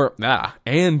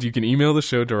 And you can email the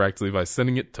show directly by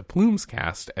sending it to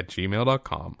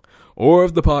plumescast@gmail.com. Or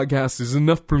if the podcast is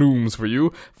enough plumes for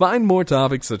you, find more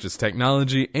topics such as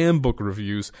technology and book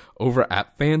reviews over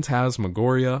at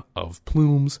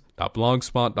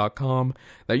phantasmagoriaofplumes.blogspot.com.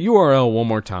 That URL one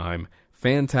more time,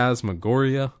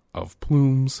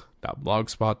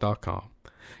 phantasmagoriaofplumes.blogspot.com.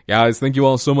 Guys, thank you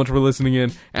all so much for listening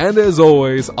in, and as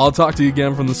always, I'll talk to you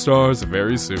again from the stars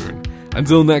very soon.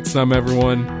 Until next time,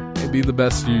 everyone, be the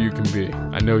best you can be.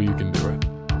 I know you can do it.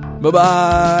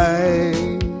 Bye-bye!